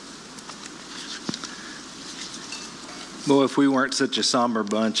Boy, if we weren't such a somber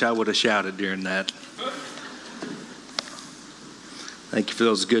bunch, I would have shouted during that. Thank you for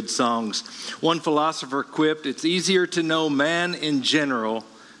those good songs. One philosopher quipped, "It's easier to know man in general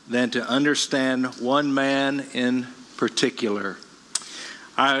than to understand one man in particular."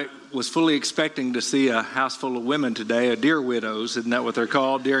 I was fully expecting to see a house full of women today, deer widows, isn't that what they're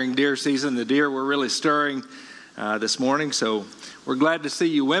called? During deer season, the deer were really stirring this morning, so we're glad to see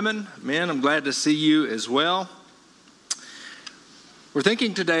you women. Men, I'm glad to see you as well. We're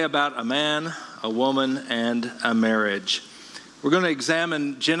thinking today about a man, a woman, and a marriage. We're going to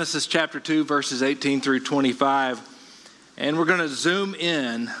examine Genesis chapter 2, verses 18 through 25, and we're going to zoom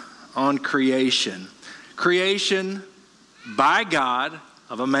in on creation. Creation by God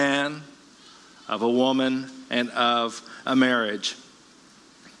of a man, of a woman, and of a marriage.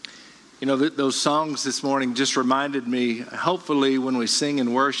 You know, those songs this morning just reminded me, hopefully when we sing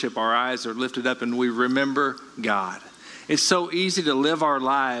and worship, our eyes are lifted up and we remember God. It's so easy to live our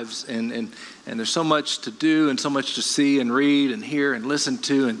lives and there's so much to do and so much to see and read and hear and listen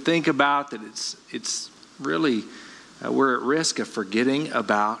to and think about that it's really, we're at risk of forgetting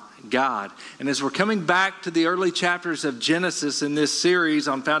about God. And as we're coming back to the early chapters of Genesis in this series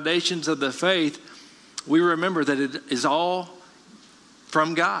on Foundations of the Faith, we remember that it is all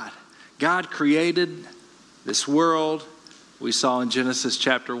from God. God created this world. We saw in Genesis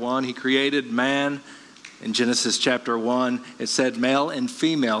chapter 1, He created man. In Genesis chapter 1, it said male and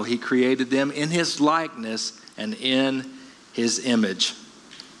female, He created them in His likeness and in His image.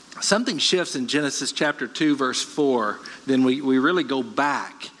 Something shifts in Genesis chapter 2, verse 4. Then we really go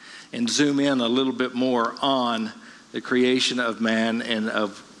back and zoom in a little bit more on the creation of man and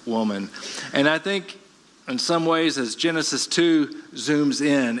of woman. And I think in some ways, as Genesis 2 zooms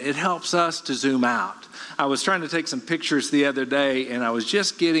in, it helps us to zoom out. I was trying to take some pictures the other day, and I was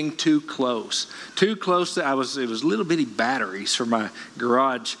just getting too close. It was little bitty batteries for my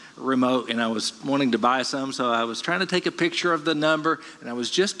garage remote, and I was wanting to buy some, so I was trying to take a picture of the number, and I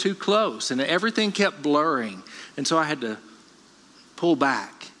was just too close, and everything kept blurring. And so I had to pull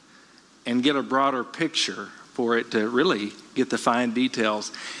back and get a broader picture for it to really get the fine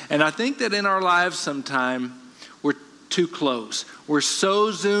details. And I think that in our lives sometime, we're too close. We're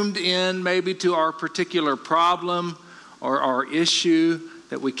so zoomed in maybe to our particular problem or our issue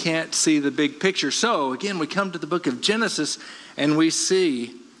that we can't see the big picture. So again, we come to the book of Genesis and we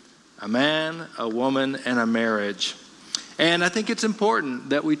see a man, a woman, and a marriage. And I think it's important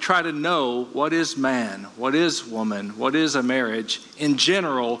that we try to know what is man, what is woman, what is a marriage in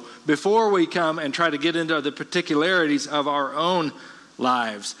general before we come and try to get into the particularities of our own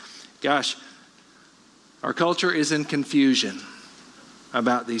lives. Gosh, our culture is in confusion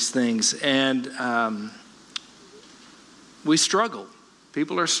about these things, and we struggle.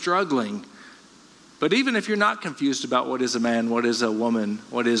 People are struggling. But even if you're not confused about what is a man, what is a woman,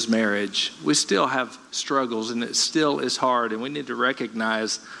 what is marriage, we still have struggles, and it still is hard, and we need to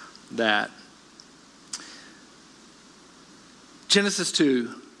recognize that. Genesis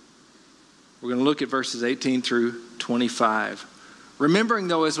 2, we're going to look at verses 18 through 25. Remembering,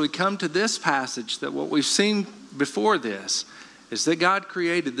 though, as we come to this passage, that what we've seen before this is that God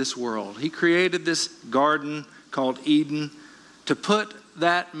created this world. He created this garden called Eden to put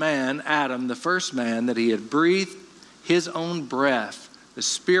that man, Adam, the first man that He had breathed His own breath, the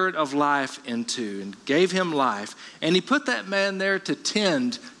spirit of life into, and gave him life. And He put that man there to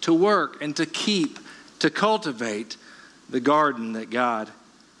tend, to work, and to keep, to cultivate the garden that God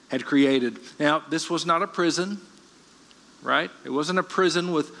had created. Now, this was not a prison, right? It wasn't a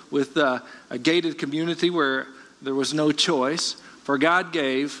prison with a gated community where there was no choice. For God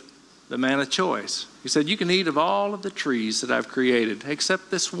gave the man a choice. He said, you can eat of all of the trees that I've created, except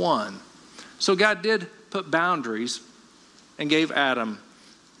this one. So God did put boundaries and gave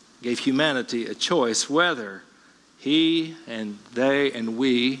humanity a choice whether he and they and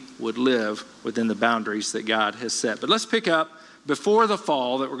we would live within the boundaries that God has set. But let's pick up before the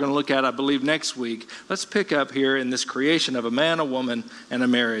fall that we're going to look at, I believe, next week. Let's pick up here in this creation of a man, a woman, and a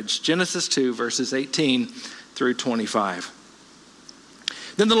marriage. Genesis 2, verses 18 through 25.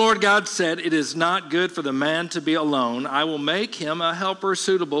 Then the Lord God said, it is not good for the man to be alone. I will make him a helper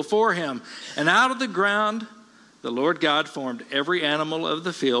suitable for him. And out of the ground the Lord God formed every animal of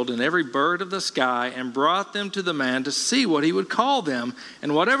the field and every bird of the sky and brought them to the man to see what he would call them.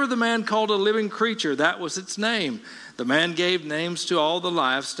 And whatever the man called a living creature, that was its name. The man gave names to all the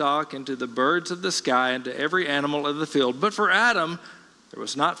livestock and to the birds of the sky and to every animal of the field. But for Adam, there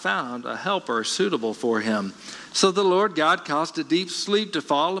was not found a helper suitable for him. So the Lord God caused a deep sleep to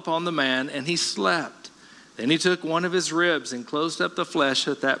fall upon the man, and he slept. Then He took one of his ribs and closed up the flesh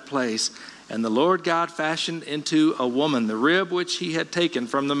at that place. And the Lord God fashioned into a woman the rib which he had taken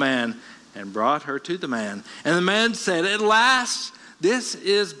from the man and brought her to the man. And the man said, at last, this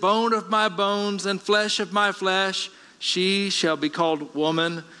is bone of my bones and flesh of my flesh. She shall be called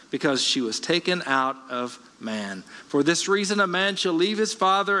woman because she was taken out of man. For this reason, a man shall leave his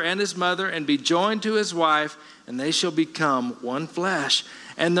father and his mother and be joined to his wife, and they shall become one flesh.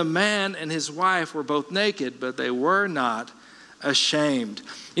 And the man and his wife were both naked, but they were not ashamed.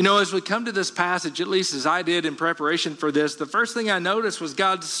 You know, as we come to this passage, at least as I did in preparation for this, the first thing I noticed was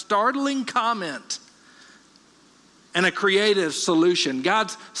God's startling comment and a creative solution.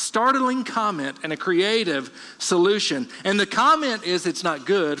 God's startling comment and a creative solution. And the comment is, it's not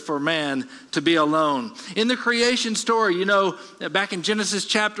good for man to be alone. In the creation story, you know, back in Genesis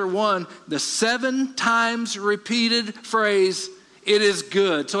chapter 1, the 7 times repeated phrase, it is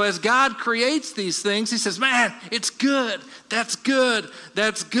good. So as God creates these things, he says, man, it's good. That's good.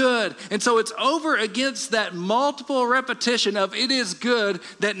 That's good. And so it's over against that multiple repetition of it is good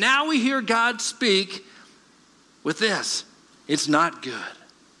that now we hear God speak with this. It's not good.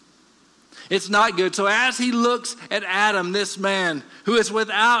 It's not good. So as he looks at Adam, this man who is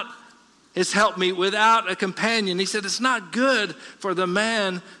without his helpmeet, without a companion, he said, it's not good for the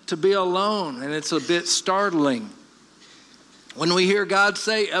man to be alone. And it's a bit startling when we hear God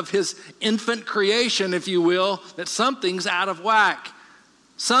say of his infant creation, if you will, that something's out of whack.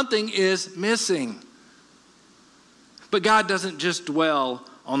 Something is missing. But God doesn't just dwell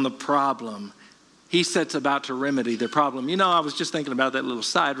on the problem. He sets about to remedy the problem. You know, I was just thinking about that little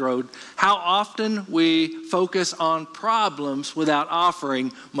side road. How often we focus on problems without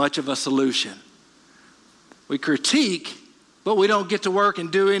offering much of a solution. We critique, but we don't get to work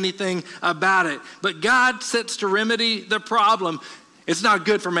and do anything about it. But God sets to remedy the problem. It's not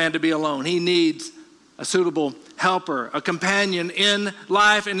good for man to be alone. He needs a suitable helper, a companion in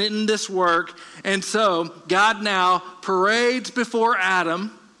life and in this work. And so God now parades before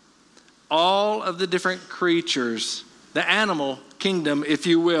Adam all of the different creatures, the animal kingdom, if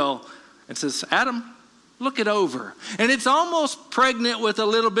you will, and says, Adam, look it over. And it's almost pregnant with a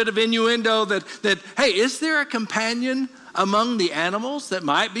little bit of innuendo that hey, is there a companion among the animals that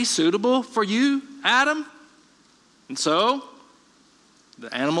might be suitable for you, Adam? And so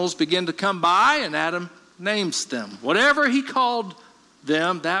the animals begin to come by and Adam names them. Whatever he called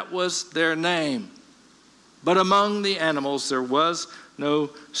them, that was their name. But among the animals, there was no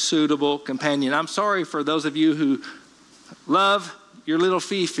suitable companion. I'm sorry for those of you who love your little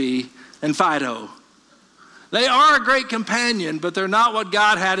Fifi and Fido. They are a great companion, but they're not what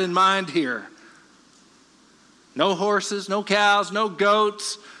God had in mind here. No horses, no cows, no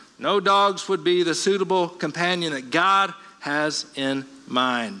goats, no dogs would be the suitable companion that God has in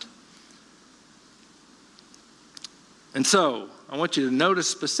mind. And so, I want you to notice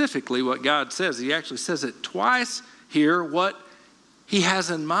specifically what God says. He actually says it twice here, what he has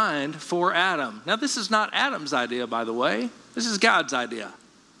in mind for Adam. Now, this is not Adam's idea, by the way. This is God's idea.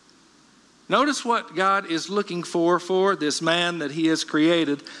 Notice what God is looking for this man that he has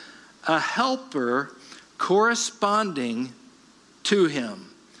created, a helper corresponding to him.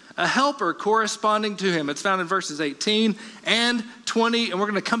 A helper corresponding to him. It's found in verses 18 and 20, and we're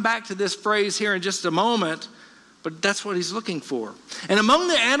going to come back to this phrase here in just a moment, but that's what he's looking for. And among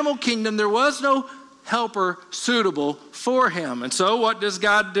the animal kingdom, there was no helper suitable for him. And so what does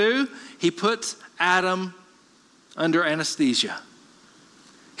God do? He puts Adam under anesthesia.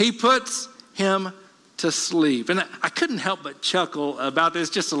 He puts him to sleep. And I couldn't help but chuckle about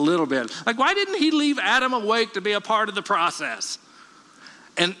this just a little bit. Like, why didn't he leave Adam awake to be a part of the process?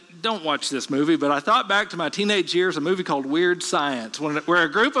 And don't watch this movie, but I thought back to my teenage years, a movie called Weird Science, where a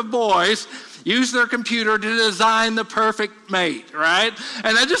group of boys use their computer to design the perfect mate, right?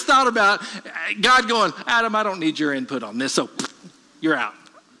 And I just thought about God going, Adam, I don't need your input on this, so you're out.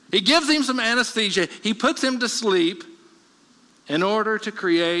 He gives him some anesthesia. He puts him to sleep in order to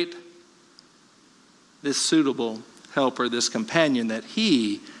create this suitable helper, this companion that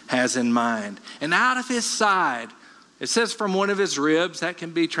he has in mind. And out of his side, it says from one of his ribs, that can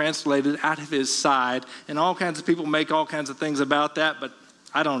be translated out of his side. And all kinds of people make all kinds of things about that, but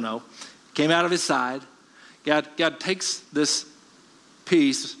I don't know. It came out of his side. God takes this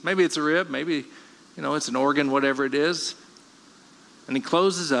piece, maybe it's a rib, maybe, it's an organ, whatever it is. And he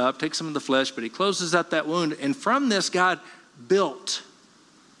closes up, takes some of the flesh, but he closes up that wound. And from this, God built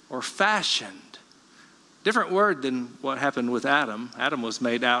or fashioned. Different word than what happened with Adam. Adam was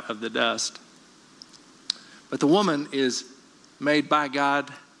made out of the dust. But the woman is made by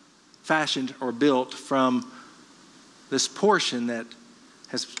God, fashioned or built from this portion that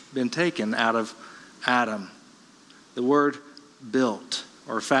has been taken out of Adam. The word built.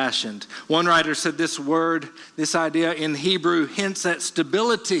 or fashioned. One writer said this word, this idea in Hebrew hints at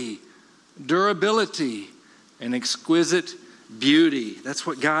stability, durability, and exquisite beauty. That's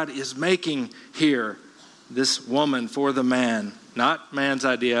what God is making here, this woman for the man. Not man's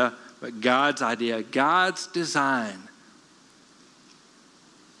idea, but God's idea, God's design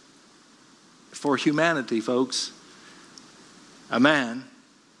for humanity, folks. A man,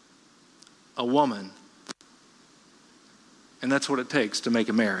 a woman, and that's what it takes to make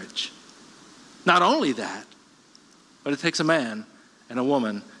a marriage. Not only that, but it takes a man and a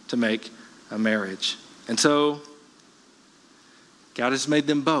woman to make a marriage. And so, God has made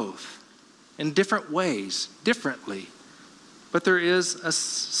them both in different ways, differently. But there is a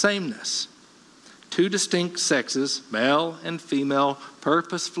sameness. Two distinct sexes, male and female,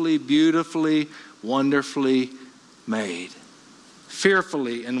 purposefully, beautifully, wonderfully made.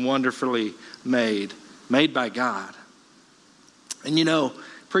 Fearfully and wonderfully made by God. And you know,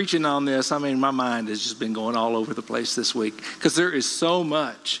 preaching on this, I mean, my mind has just been going all over the place this week because there is so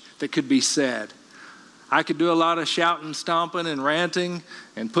much that could be said. I could do a lot of shouting, stomping, and ranting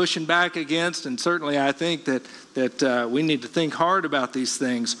and pushing back against, and certainly I think that we need to think hard about these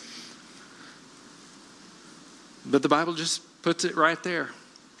things. But the Bible just puts it right there.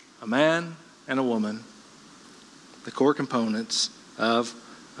 A man and a woman, the core components of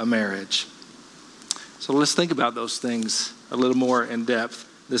a marriage. So let's think about those things a little more in depth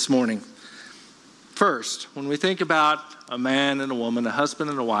this morning. First, when we think about a man and a woman, a husband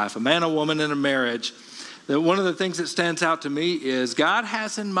and a wife, a man, a woman, and a marriage, that one of the things that stands out to me is God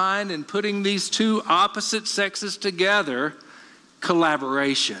has in mind in putting these two opposite sexes together,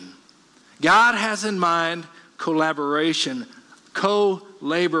 collaboration. God has in mind collaboration,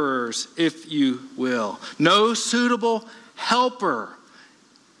 co-laborers, if you will. No suitable helper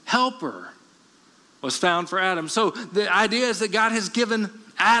was found for Adam. So the idea is that God has given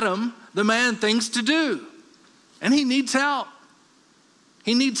Adam, the man, things to do. And he needs help.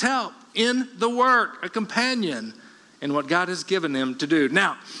 He needs help in the work, a companion in what God has given him to do.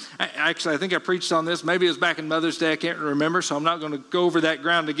 Now, I think I preached on this. Maybe it was back in Mother's Day. I can't remember, so I'm not going to go over that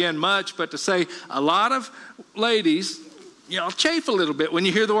ground again much. But to say a lot of ladies, chafe a little bit when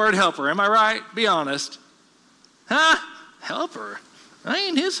you hear the word helper. Am I right? Be honest. Huh? Helper? I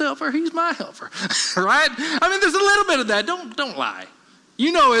ain't his helper. He's my helper. Right? I mean, there's a little bit of that. Don't lie.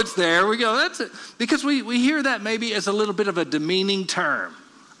 You know it's there. We go, that's it. Because we hear that maybe as a little bit of a demeaning term.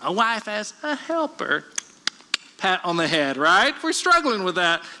 A wife as a helper. Pat on the head, right? We're struggling with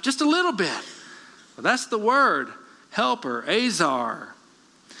that just a little bit. Well, that's the word, helper, azar.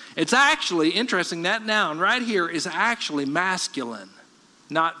 It's actually interesting, that noun right here is actually masculine,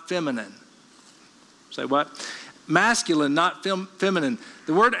 not feminine. Say what? Masculine, not feminine.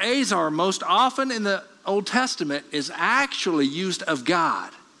 The word azar most often in the Old Testament is actually used of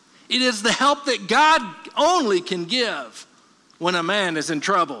God. It is the help that God only can give when a man is in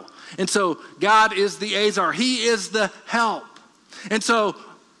trouble. And so God is the azar. He is the help. And so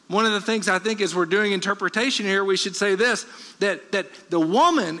one of the things I think as we're doing interpretation here, we should say this, that the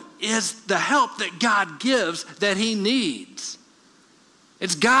woman is the help that God gives that he needs.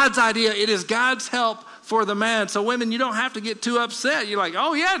 It's God's idea. It is God's help for the man. So women, you don't have to get too upset. You're like,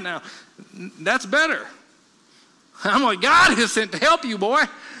 oh yeah, now that's better. I'm like, God is sent to help you, boy.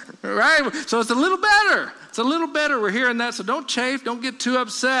 Right? So it's a little better. It's a little better. We're hearing that. So don't chafe. Don't get too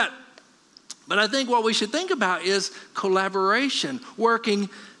upset. But I think what we should think about is collaboration, working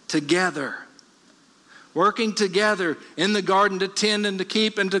together. Working together in the garden to tend and to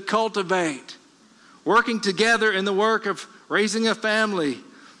keep and to cultivate. Working together in the work of raising a family.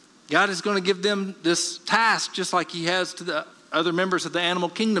 God is going to give them this task just like he has to the other members of the animal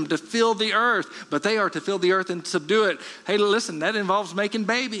kingdom to fill the earth. But they are to fill the earth and subdue it. Hey, listen, that involves making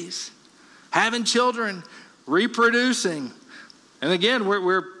babies, having children, reproducing. And again,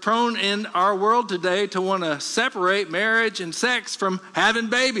 we're prone in our world today to want to separate marriage and sex from having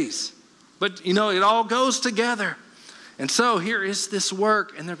babies. But, it all goes together. And so here is this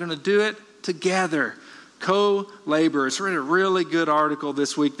work, and they're going to do it together. Co-laborers. I read a really good article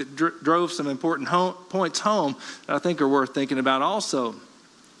this week that drove some important points home that I think are worth thinking about also.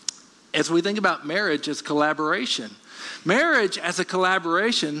 As we think about marriage as collaboration. Marriage as a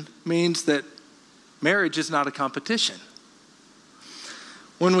collaboration means that marriage is not a competition.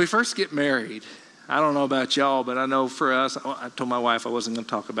 When we first get married, I don't know about y'all, but I know for us, I told my wife I wasn't going to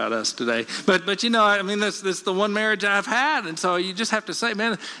talk about us today. But this is the one marriage I've had. And so you just have to say,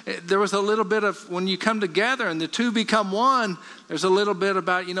 man, there was a little bit of, when you come together and the two become one, there's a little bit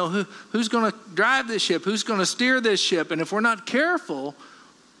about, who's going to drive this ship? Who's going to steer this ship? And if we're not careful,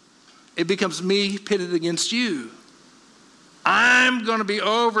 it becomes me pitted against you. I'm going to be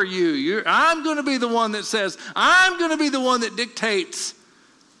over you. I'm going to be the one that says, I'm going to be the one that dictates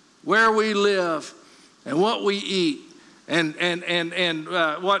where we live and what we eat and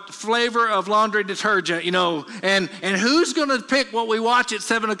what flavor of laundry detergent, and who's going to pick what we watch at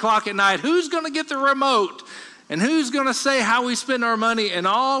 7 o'clock at night, who's going to get the remote, and who's going to say how we spend our money, and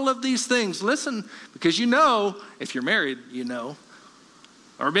all of these things. Listen, because if you're married,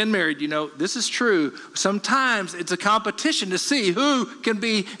 or been married, this is true. Sometimes it's a competition to see who can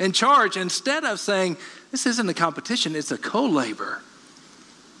be in charge, instead of saying, this isn't a competition, it's a co-labor.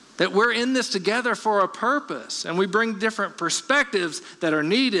 That we're in this together for a purpose, and we bring different perspectives that are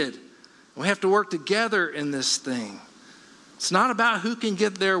needed. We have to work together in this thing. It's not about who can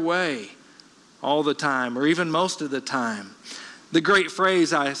get their way all the time, or even most of the time. The great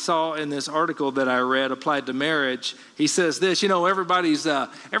phrase I saw in this article that I read applied to marriage. He says this, everybody's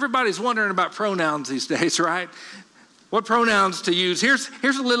wondering about pronouns these days, right? What pronouns to use. Here's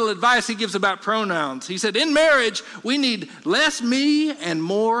a little advice he gives about pronouns. He said, in marriage, we need less me and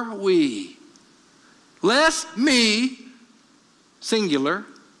more we. Less me, singular,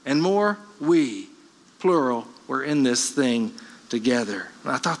 and more we, plural. We're in this thing together.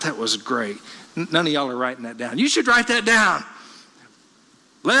 And I thought that was great. None of y'all are writing that down. You should write that down.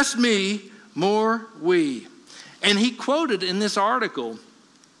 Less me, more we. And he quoted in this article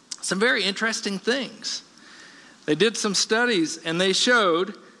some very interesting things. They did some studies, and they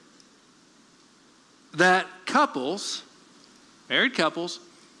showed that married couples,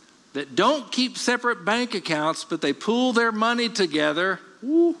 that don't keep separate bank accounts, but they pool their money together,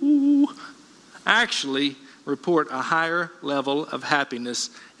 actually report a higher level of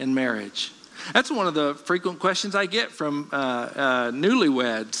happiness in marriage. That's one of the frequent questions I get from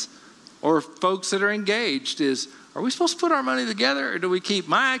newlyweds or folks that are engaged is, are we supposed to put our money together, or do we keep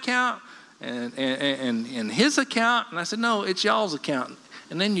my account and his account? And I said, no, it's y'all's account.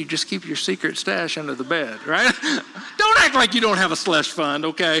 And then you just keep your secret stash under the bed, right? Don't act like you don't have a slush fund,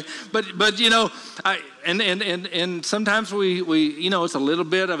 okay? But and sometimes we it's a little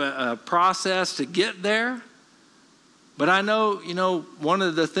bit of a process to get there. But I know, one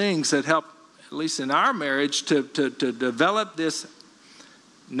of the things that helped, at least in our marriage, to develop this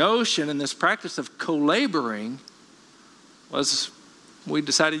notion and this practice of co-laboring was we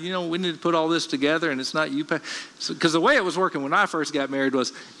decided, we need to put all this together, and it's not you pay. Because the way it was working when I first got married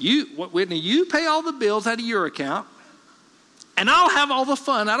was, Whitney, you pay all the bills out of your account, and I'll have all the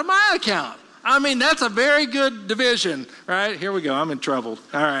fun out of my account. I mean, that's a very good division, right? Here we go. I'm in trouble.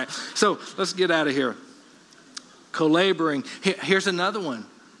 All right. So let's get out of here. Co-laboring. Here's another one.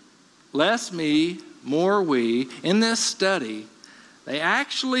 Less me, more we. In this study, they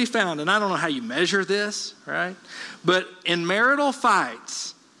actually found, and I don't know how you measure this, right? But in marital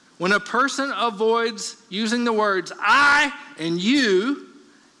fights, when a person avoids using the words I and you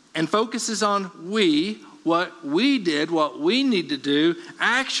and focuses on we, what we did, what we need to do,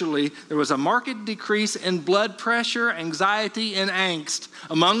 actually there was a marked decrease in blood pressure, anxiety, and angst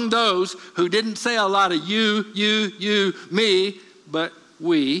among those who didn't say a lot of you, me, but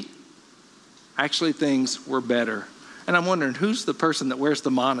we. Actually, things were better. And I'm wondering, who's the person that wears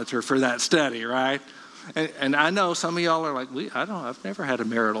the monitor for that study, right? And I know some of y'all are like, I've never had a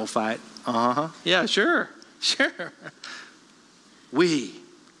marital fight. Yeah, sure. We,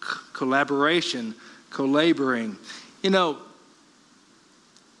 collaboration, co-laboring.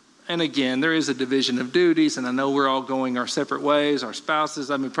 And again, there is a division of duties, and I know we're all going our separate ways. Our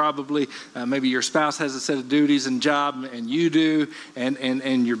spouses, probably, maybe your spouse has a set of duties and job, and you do,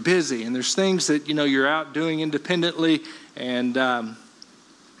 and you're busy. And there's things that, you're out doing independently, and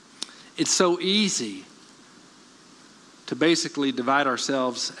it's so easy to basically divide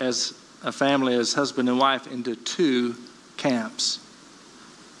ourselves as a family, as husband and wife, into two camps.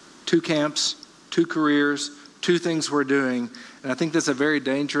 Two camps, two careers, two things we're doing. And I think that's a very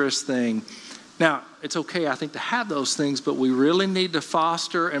dangerous thing. Now, it's okay, I think, to have those things, but we really need to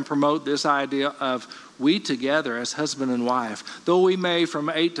foster and promote this idea of we together as husband and wife. Though we may, from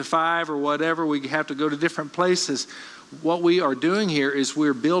 8 to 5 or whatever, we have to go to different places, what we are doing here is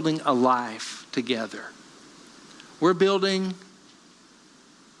we're building a life together. We're building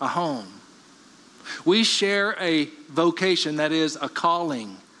a home. We share a vocation, that is a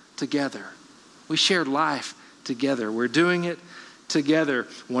calling, together. We share life together. We're doing it together.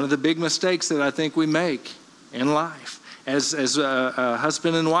 One of the big mistakes that I think we make in life as a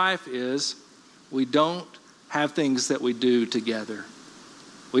husband and wife is we don't have things that we do together.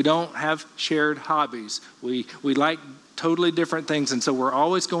 We don't have shared hobbies. We like totally different things, and so we're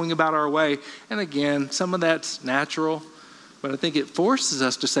always going about our way. And again, some of that's natural, but I think it forces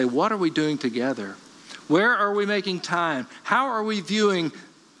us to say, what are we doing together? Where are we making time? How are we viewing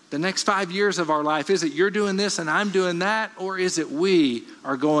the next 5 years of our life? Is it you're doing this and I'm doing that? Or is it we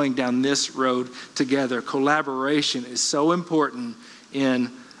are going down this road together? Collaboration is so important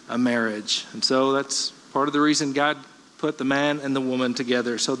in a marriage. And so that's part of the reason God put the man and the woman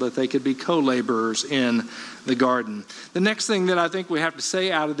together, so that they could be co-laborers in the garden. The next thing that I think we have to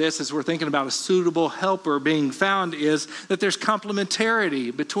say out of this, as we're thinking about a suitable helper being found, is that there's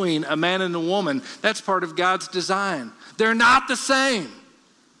complementarity between a man and a woman. That's part of God's design. They're not the same.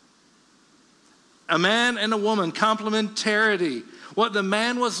 A man and a woman, complementarity. What the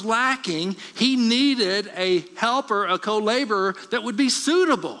man was lacking, he needed a helper, a co-laborer that would be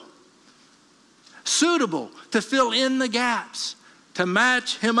suitable to fill in the gaps, to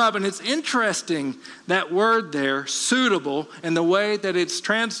match him up. And it's interesting, that word there, suitable, and the way that it's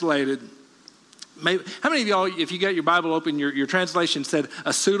translated. How many of y'all, if you got your Bible open, your translation said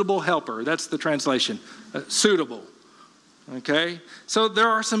a suitable helper? That's the translation, suitable. Okay? So there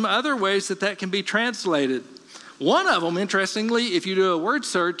are some other ways that can be translated. One of them, interestingly, if you do a word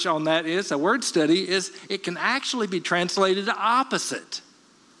search on that, a word study, is it can actually be translated opposite.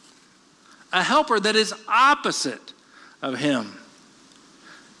 A helper that is opposite of him.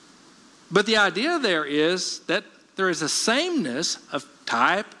 But the idea there is that there is a sameness of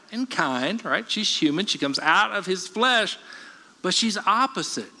type and kind, right? She's human, she comes out of his flesh, but she's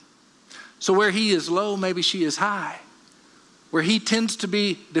opposite. So where he is low, maybe she is high. Where he tends to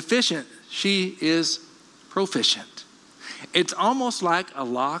be deficient, she is proficient. It's almost like a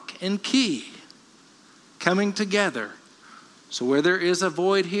lock and key coming together. So where there is a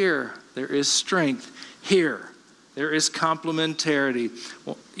void here, there is strength here. There is complementarity.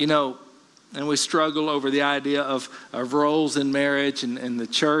 Well, and we struggle over the idea of roles in marriage and the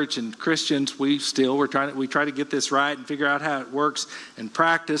church and Christians. We try to get this right and figure out how it works in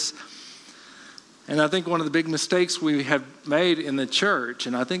practice. And I think one of the big mistakes we have made in the church,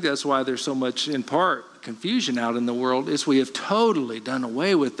 and I think that's why there's so much, in part, confusion out in the world, is we have totally done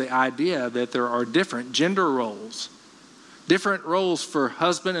away with the idea that there are different gender roles. Different roles for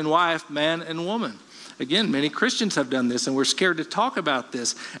husband and wife, man and woman. Again, many Christians have done this, and we're scared to talk about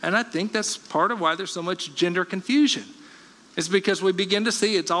this. And I think that's part of why there's so much gender confusion. It's because we begin to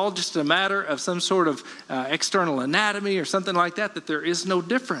see it's all just a matter of some sort of external anatomy or something like that, that there is no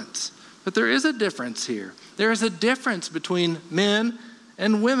difference. But there is a difference here. There is a difference between men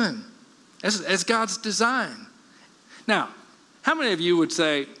and women as God's design. Now, how many of you would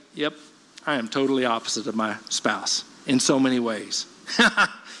say, yep, I am totally opposite of my spouse in so many ways?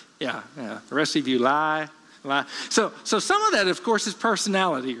 Yeah. The rest of you lie. So some of that, of course, is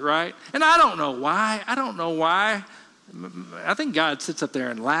personality, right? And I don't know why. I think God sits up there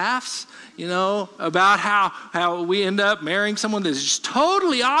and laughs, about how we end up marrying someone that's just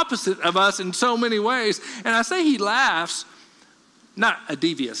totally opposite of us in so many ways. And I say he laughs, not a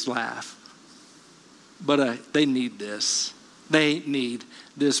devious laugh, but they need this. They need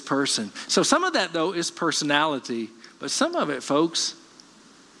this person. So some of that, though, is personality, but some of it, folks,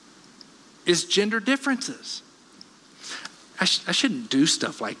 is gender differences. I shouldn't do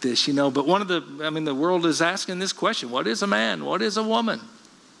stuff like this, but the world is asking this question: what is a man? What is a woman?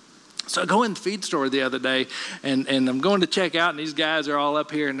 So I go in the feed store the other day, and I'm going to check out, and these guys are all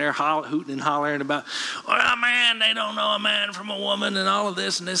up here, and they're hooting and hollering about, well, man, they don't know a man from a woman, and all of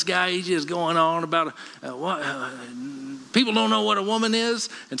this, and this guy, he's just going on about people don't know what a woman is.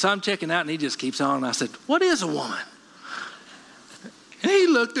 And so I'm checking out, and he just keeps on, and I said, what is a woman? And he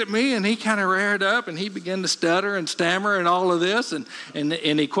looked at me, and he kind of reared up, and he began to stutter and stammer and all of this. And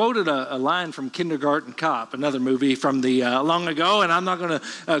he quoted a line from Kindergarten Cop, another movie from the long ago, and I'm not going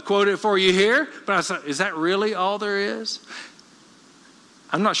to quote it for you here. But I said, is that really all there is?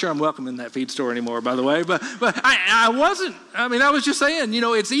 I'm not sure I'm welcome in that feed store anymore, by the way. But I wasn't. I was just saying,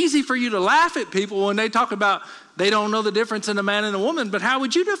 it's easy for you to laugh at people when they talk about they don't know the difference in a man and a woman. But how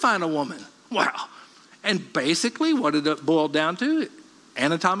would you define a woman? Well, and basically what it boiled down to,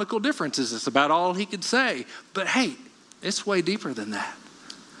 anatomical differences. It's about all he could say. But hey, it's way deeper than that.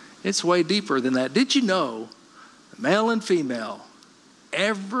 It's way deeper than that. Did you know, male and female,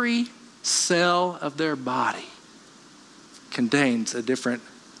 every cell of their body contains a different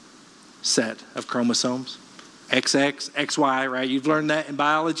set of chromosomes? XX, XY, right? You've learned that in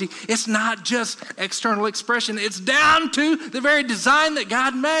biology. It's not just external expression. It's down to the very design that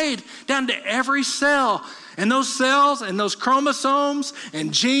God made, down to every cell. And those cells and those chromosomes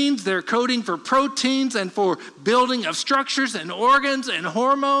and genes, they're coding for proteins and for building of structures and organs and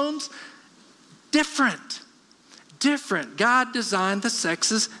hormones. Different. God designed the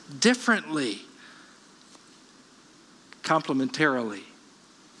sexes differently, complementarily,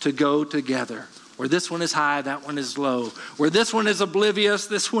 to go together. Where this one is high, that one is low. Where this one is oblivious,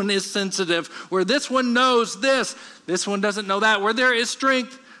 this one is sensitive. Where this one knows this one doesn't know that. Where there is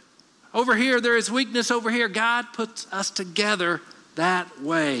strength over here, there is weakness over here. God puts us together that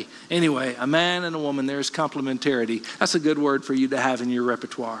way. Anyway, a man and a woman, there is complementarity. That's a good word for you to have in your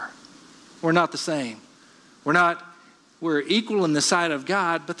repertoire. We're not the same. We're equal in the sight of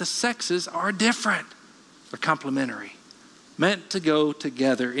God, but the sexes are different. They're complementary, meant to go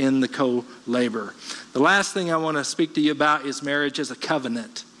together in the co-labor. The last thing I want to speak to you about is marriage as a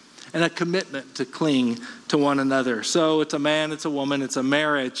covenant and a commitment to cling to one another. So it's a man, it's a woman, it's a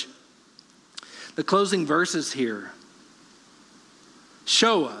marriage. The closing verses here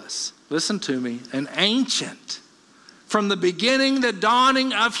show us, listen to me, an ancient, from the beginning, the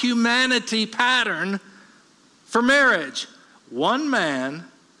dawning of humanity pattern for marriage. One man,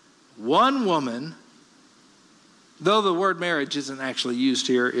 one woman, though the word marriage isn't actually used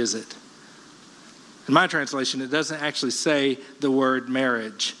here, is it? In my translation, it doesn't actually say the word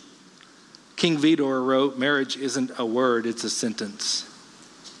marriage. King Vidor wrote, marriage isn't a word, it's a sentence.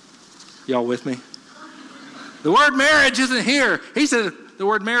 Y'all with me? The word marriage isn't here. He said the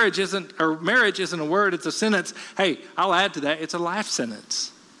word marriage isn't a word, it's a sentence. Hey, I'll add to that, it's a life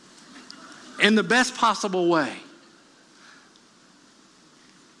sentence. In the best possible way.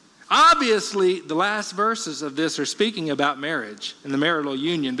 Obviously, the last verses of this are speaking about marriage and the marital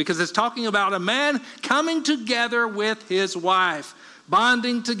union because it's talking about a man coming together with his wife,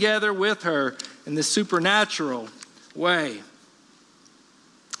 bonding together with her in this supernatural way.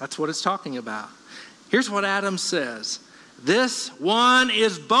 That's what it's talking about. Here's what Adam says. This one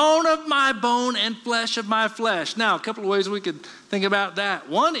is bone of my bone and flesh of my flesh. Now, a couple of ways we could think about that.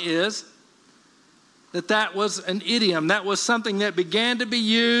 One is that was an idiom. That was something that began to be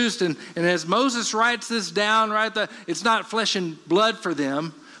used. And as Moses writes this down, right, it's not flesh and blood for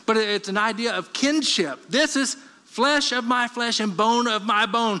them, but it's an idea of kinship. This is flesh of my flesh and bone of my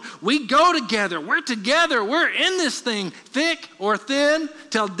bone. We go together. We're together. We're in this thing, thick or thin,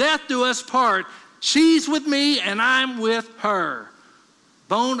 till death do us part. She's with me and I'm with her.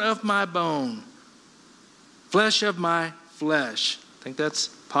 Bone of my bone. Flesh of my flesh. I think that's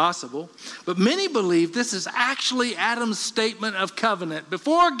possible. But many believe this is actually Adam's statement of covenant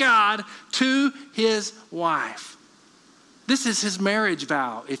before God to his wife. This is his marriage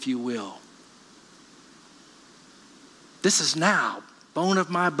vow, if you will. This is now, bone of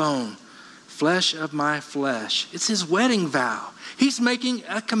my bone, flesh of my flesh. It's his wedding vow. He's making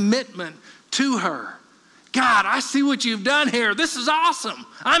a commitment to her. God, I see what you've done here. This is awesome.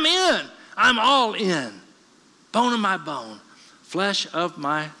 I'm in. I'm all in. Bone of my bone, flesh of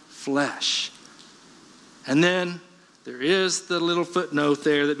my flesh. And then there is the little footnote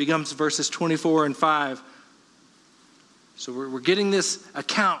there that becomes verses 24 and 5. So we're getting this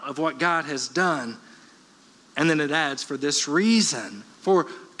account of what God has done. And then it adds, for this reason, for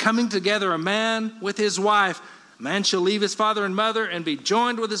coming together a man with his wife, a man shall leave his father and mother and be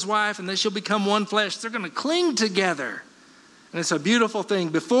joined with his wife, and they shall become one flesh. They're going to cling together. And it's a beautiful thing.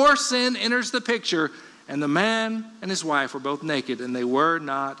 Before sin enters the picture, and the man and his wife were both naked, and they were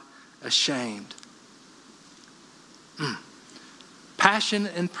not ashamed. Passion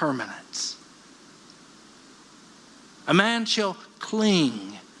and permanence. A man shall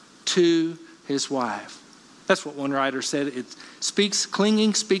cling to his wife. That's what one writer said.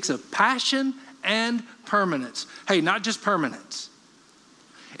 Clinging speaks of passion and permanence. Hey, not just permanence.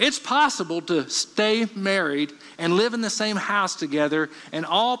 It's possible to stay married and live in the same house together, and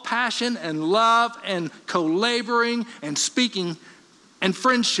all passion and love and co-laboring and speaking and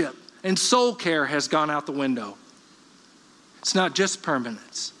friendship and soul care has gone out the window. It's not just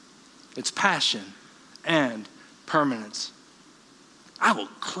permanence. It's passion and permanence. I will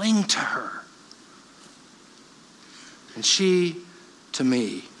cling to her, and she to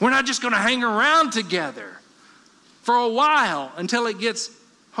me. We're not just going to hang around together for a while until it gets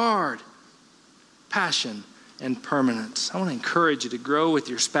hard. Passion and permanence. I want to encourage you to grow with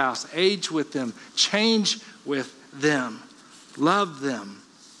your spouse, age with them, change with them, love them.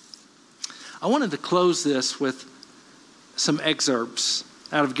 I wanted to close this with some excerpts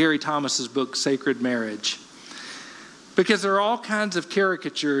out of Gary Thomas's book, Sacred Marriage. Because there are all kinds of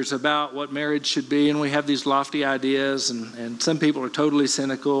caricatures about what marriage should be, and we have these lofty ideas, and some people are totally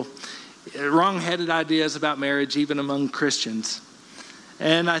cynical, wrong-headed ideas about marriage, even among Christians.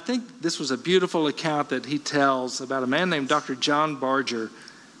 And I think this was a beautiful account that he tells about a man named Dr. John Barger,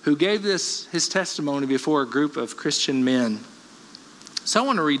 who gave his testimony before a group of Christian men. So I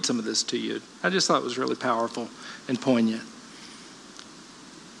want to read some of this to you. I just thought it was really powerful and poignant.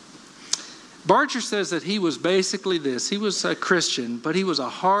 Barger says that he was basically this. He was a Christian, but he was a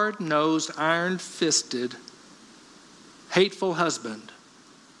hard-nosed, iron-fisted, hateful husband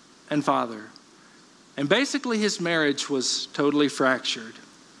and father. And basically his marriage was totally fractured.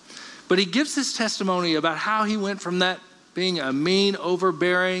 But he gives his testimony about how he went from that being a mean,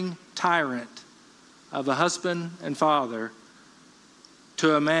 overbearing tyrant of a husband and father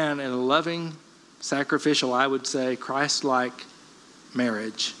to a man in a loving, sacrificial, I would say, Christ-like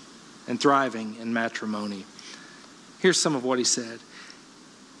marriage and thriving in matrimony. Here's some of what he said.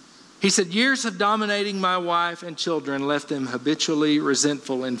 He said, years of dominating my wife and children left them habitually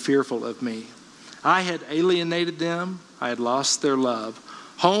resentful and fearful of me. I had alienated them. I had lost their love.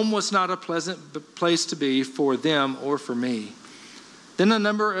 Home was not a pleasant place to be for them or for me. Then a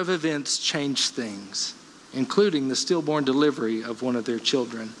number of events changed things, including the stillborn delivery of one of their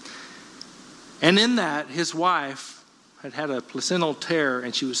children. And in that, his wife had had a placental tear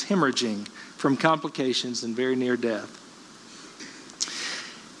and she was hemorrhaging from complications and very near death.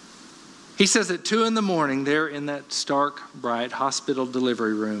 He says at 2 a.m, there in that stark, bright hospital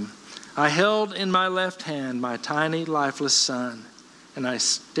delivery room, I held in my left hand my tiny, lifeless son, and I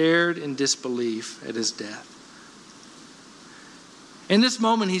stared in disbelief at his death. In this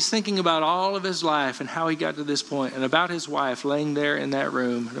moment, he's thinking about all of his life and how he got to this point, and about his wife laying there in that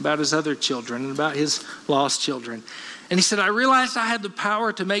room, and about his other children, and about his lost children. And he said, I realized I had the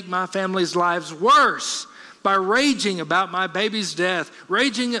power to make my family's lives worse by raging about my baby's death,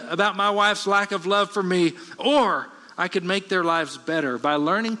 raging about my wife's lack of love for me, or I could make their lives better by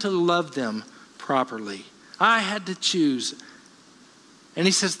learning to love them properly. I had to choose. And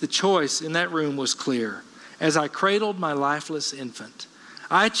he says the choice in that room was clear. As I cradled my lifeless infant,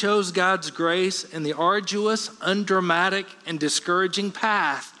 I chose God's grace and the arduous, undramatic, and discouraging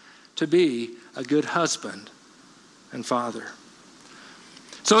path to be a good husband and father.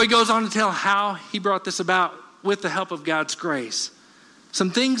 So he goes on to tell how he brought this about with the help of God's grace.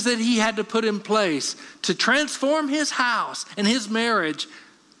 Some things that he had to put in place to transform his house and his marriage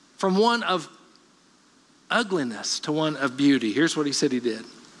from one of ugliness to one of beauty. Here's what he said he did.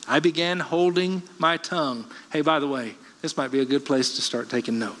 I began holding my tongue. Hey, by the way, this might be a good place to start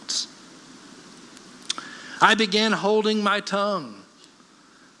taking notes. I began holding my tongue.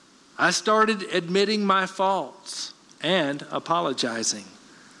 I started admitting my faults and apologizing.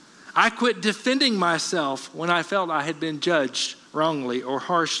 I quit defending myself when I felt I had been judged wrongly or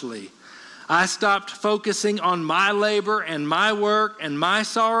harshly. I stopped focusing on my labor and my work and my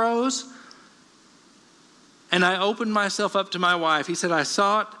sorrows. And I opened myself up to my wife. He said, I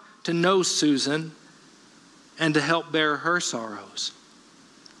sought to know Susan and to help bear her sorrows.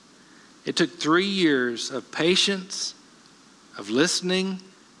 It took 3 years of patience, of listening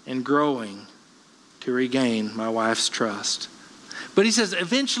and growing to regain my wife's trust. But he says,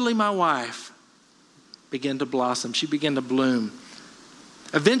 eventually my wife began to blossom. She began to bloom.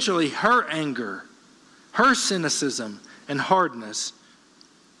 Eventually her anger, her cynicism and hardness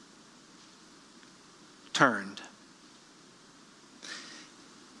turned.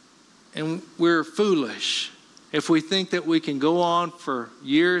 And we're foolish if we think that we can go on for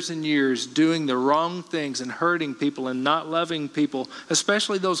years and years doing the wrong things and hurting people and not loving people,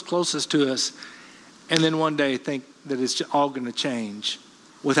 especially those closest to us, and then one day think that it's all going to change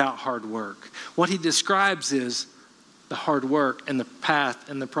without hard work. What he describes is the hard work and the path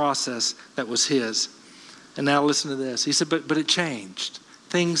and the process that was his. And now listen to this. He said, but it changed.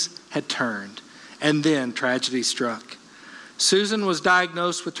 Things had turned. And then tragedy struck. Susan was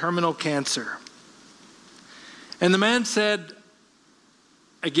diagnosed with terminal cancer. And the man said,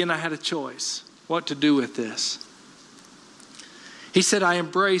 again, I had a choice what to do with this. He said, I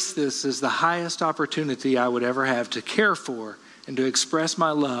embrace this as the highest opportunity I would ever have to care for and to express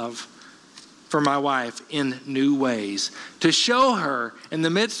my love for my wife in new ways, to show her in the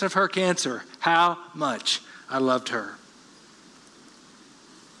midst of her cancer how much I loved her.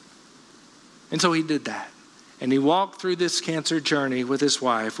 And so he did that. And he walked through this cancer journey with his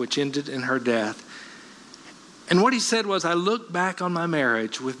wife, which ended in her death. And what he said was, I look back on my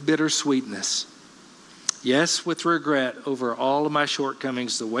marriage with bittersweetness. Yes, with regret over all of my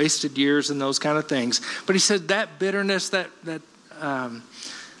shortcomings, the wasted years and those kind of things. But he said that bitterness, that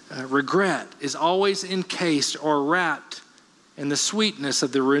regret is always encased or wrapped in the sweetness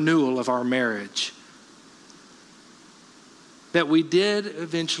of the renewal of our marriage. That we did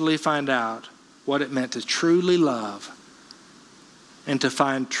eventually find out what it meant to truly love and to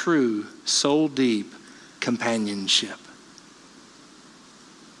find true, soul-deep companionship.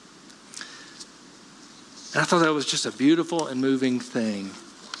 And I thought that was just a beautiful and moving thing.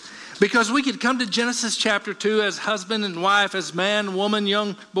 Because we could come to Genesis chapter 2 as husband and wife, as man, woman,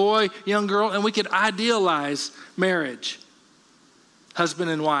 young boy, young girl, and we could idealize marriage, husband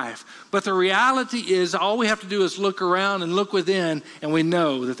and wife. But the reality is all we have to do is look around and look within, and we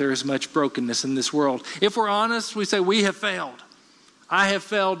know that there is much brokenness in this world. If we're honest, we say we have failed. I have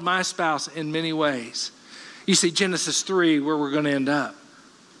failed my spouse in many ways. You see, Genesis 3, where we're going to end up,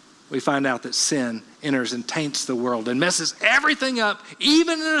 we find out that sin enters and taints the world and messes everything up,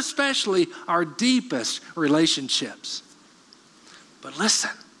 even and especially our deepest relationships. But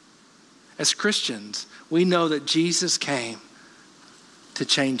listen, as Christians, we know that Jesus came to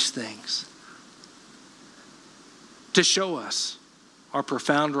change things, to show us our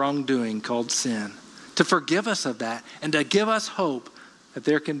profound wrongdoing called sin, to forgive us of that, and to give us hope that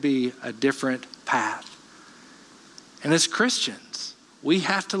there can be a different path. And as Christians, we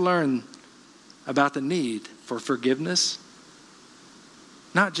have to learn about the need for forgiveness,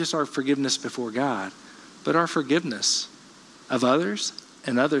 not just our forgiveness before God, but our forgiveness of others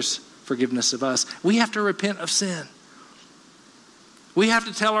and others' forgiveness of us. We have to repent of sin. We have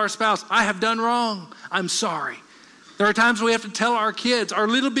to tell our spouse, I have done wrong. I'm sorry. There are times we have to tell our kids, our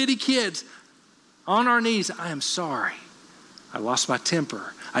little bitty kids, on our knees, I am sorry. I lost my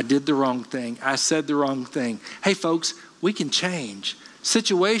temper. I did the wrong thing. I said the wrong thing. Hey, folks, we can change.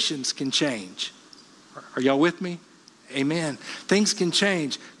 Situations can change. Are y'all with me? Amen. Things can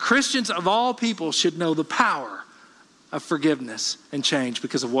change. Christians of all people should know the power of forgiveness and change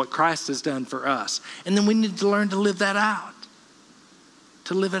because of what Christ has done for us. And then we need to learn to live that out.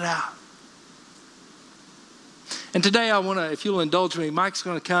 To live it out. And today I want to, if you'll indulge me, Mike's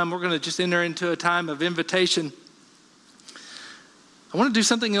going to come. We're going to just enter into a time of invitation. I want to do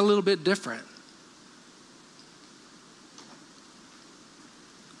something a little bit different.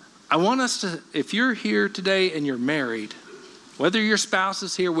 I want us to, if you're here today and you're married, whether your spouse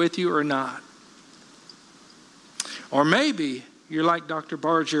is here with you or not, or maybe you're like Dr.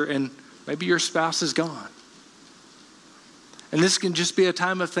 Barger and maybe your spouse is gone. And this can just be a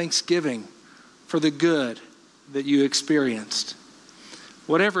time of thanksgiving for the good that you experienced.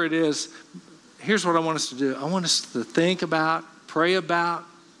 Whatever it is, here's what I want us to do. I want us to think about, pray about,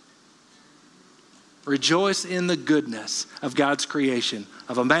 rejoice in the goodness of God's creation,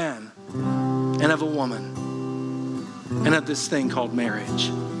 of a man and of a woman, and of this thing called marriage.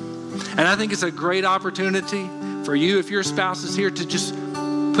 And I think it's a great opportunity for you, if your spouse is here, to just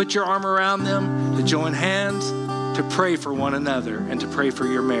put your arm around them, to join hands, to pray for one another, and to pray for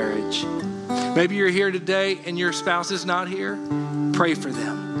your marriage. Maybe you're here today and your spouse is not here. Pray for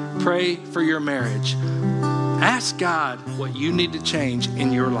them. Pray for your marriage. Ask God what you need to change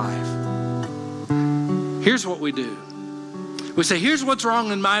in your life. Here's what we do. We say, here's what's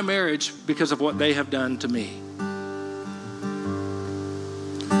wrong in my marriage because of what they have done to me.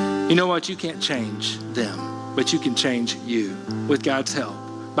 You know what? You can't change them, but you can change you with God's help.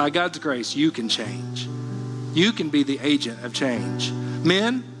 By God's grace, you can change. You can be the agent of change.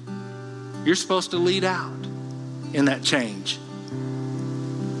 Men, you're supposed to lead out in that change.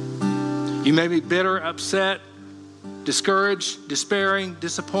 You may be bitter, upset, discouraged, despairing,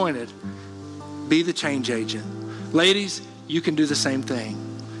 disappointed. Be the change agent. Ladies, you can do the same thing.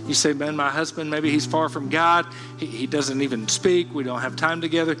 You say, man, my husband, maybe he's far from God. He doesn't even speak. We don't have time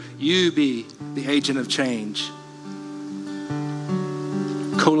together. You be the agent of change.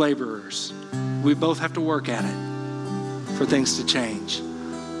 Co-laborers. We both have to work at it for things to change.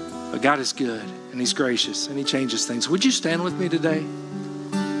 But God is good and he's gracious and he changes things. Would you stand with me today?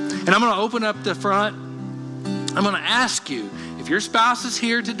 And I'm going to open up the front. I'm going to ask you, if your spouse is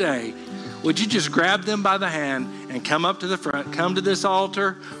here today, would you just grab them by the hand and come up to the front, come to this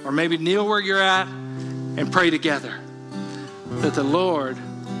altar, or maybe kneel where you're at and pray together that the Lord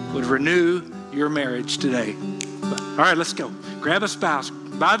would renew your marriage today. All right, let's go. Grab a spouse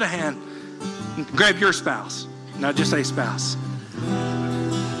by the hand. Grab your spouse, not just a spouse.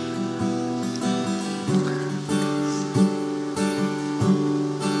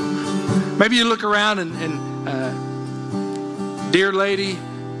 Maybe you look around and dear lady,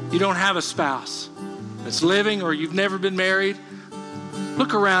 you don't have a spouse that's living, or you've never been married.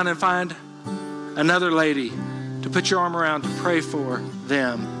 Look around and find another lady to put your arm around, to pray for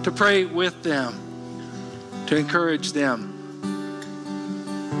them, to pray with them, to encourage them.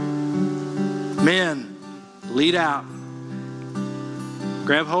 Men, lead out.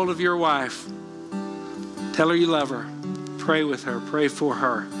 Grab hold of your wife. Tell her you love her. Pray with her. Pray for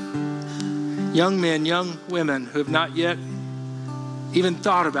her. Young men, young women who have not yet even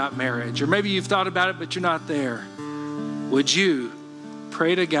thought about marriage, or maybe you've thought about it, but you're not there. Would you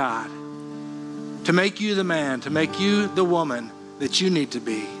pray to God to make you the man, to make you the woman that you need to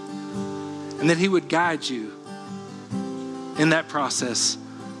be? and that he would guide you in that process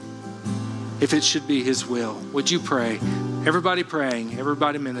if it should be his will. Would you pray? Everybody praying,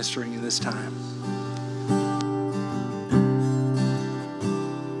 everybody ministering in this time.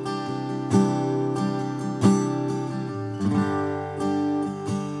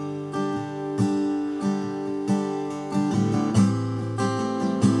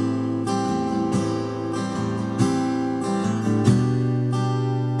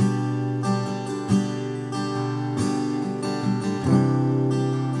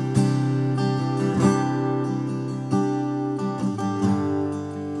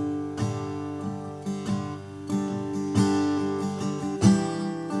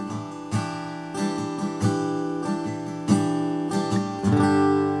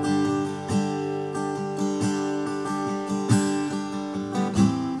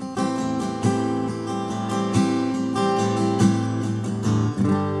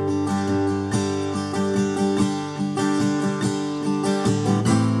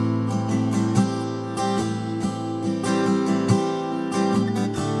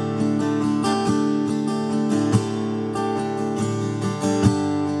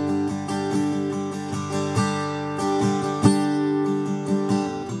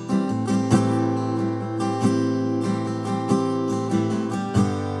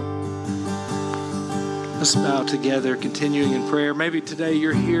 Let's bow together, continuing in prayer. Maybe today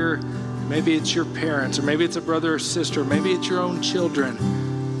you're here. Maybe it's your parents, or maybe it's a brother or sister. Maybe it's your own children.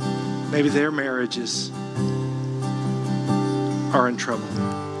 Maybe their marriages are in trouble.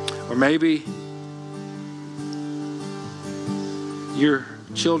 Or maybe your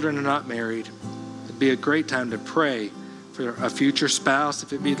children are not married. It'd be a great time to pray for a future spouse,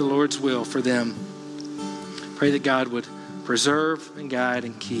 if it be the Lord's will for them. Pray that God would preserve and guide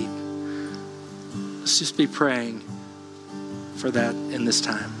and keep. Let's just be praying for that in this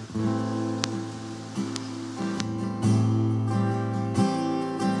time.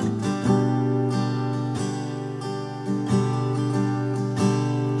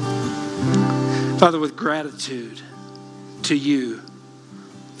 Father, with gratitude to you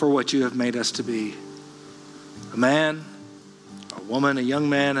for what you have made us to be. A man, a woman, a young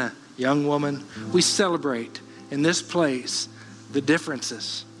man, a young woman. We celebrate in this place the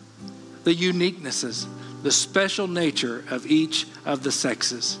differences, the uniquenesses, the special nature of each of the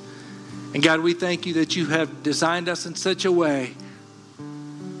sexes. And God, we thank you that you have designed us in such a way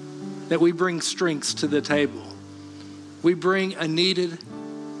that we bring strengths to the table. We bring a needed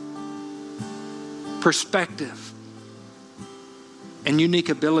perspective and unique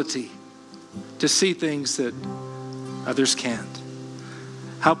ability to see things that others can't.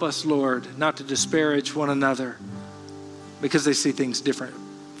 Help us, Lord, not to disparage one another because they see things different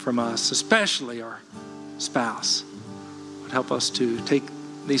from us, especially our spouse. Would help us to take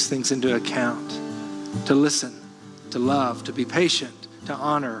these things into account, to listen, to love, to be patient, to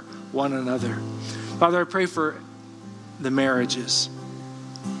honor one another. Father, I pray for the marriages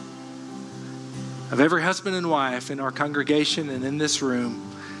of every husband and wife in our congregation and in this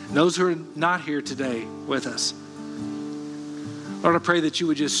room, and those who are not here today with us. Lord, I pray that you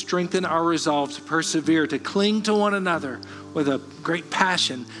would just strengthen our resolve to persevere, to cling to one another with a great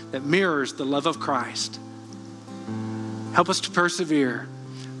passion that mirrors the love of Christ. Help us to persevere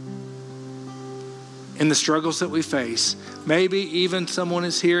in the struggles that we face. Maybe even someone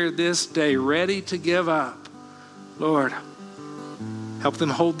is here this day ready to give up. Lord, help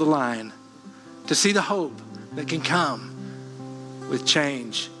them hold the line, to see the hope that can come with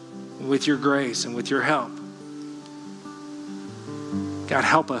change, with your grace and with your help. God,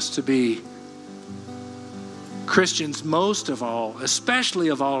 help us to be Christians most of all, especially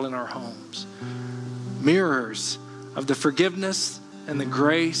of all in our homes, mirrors of the forgiveness and the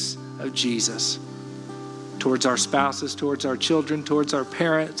grace of Jesus towards our spouses, towards our children, towards our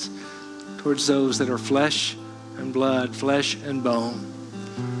parents, towards those that are flesh and blood, flesh and bone.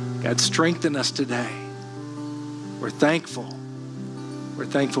 God, strengthen us today. We're thankful. We're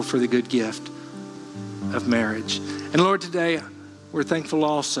thankful for the good gift of marriage. And Lord, today, we're thankful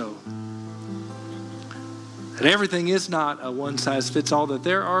also that everything is not a one-size-fits-all, that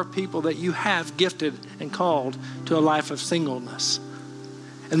there are people that you have gifted and called to a life of singleness.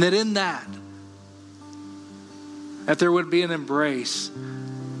 And that in that there would be an embrace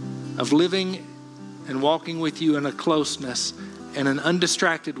of living and walking with you in a closeness in an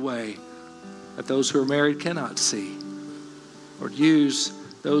undistracted way that those who are married cannot see. Lord, use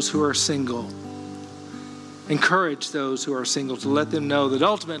those who are single. Encourage those who are single to let them know that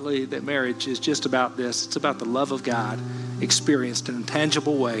ultimately that marriage is just about this. It's about the love of God experienced in a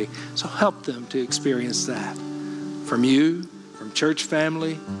tangible way. So help them to experience that from you, from church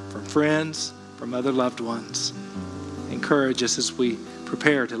family, from friends, from other loved ones. Encourage us as we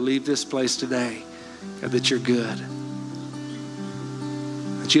prepare to leave this place today, God, that you're good,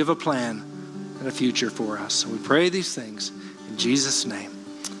 that you have a plan and a future for us. And we pray these things in Jesus' name.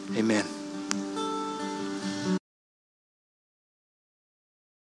 Amen.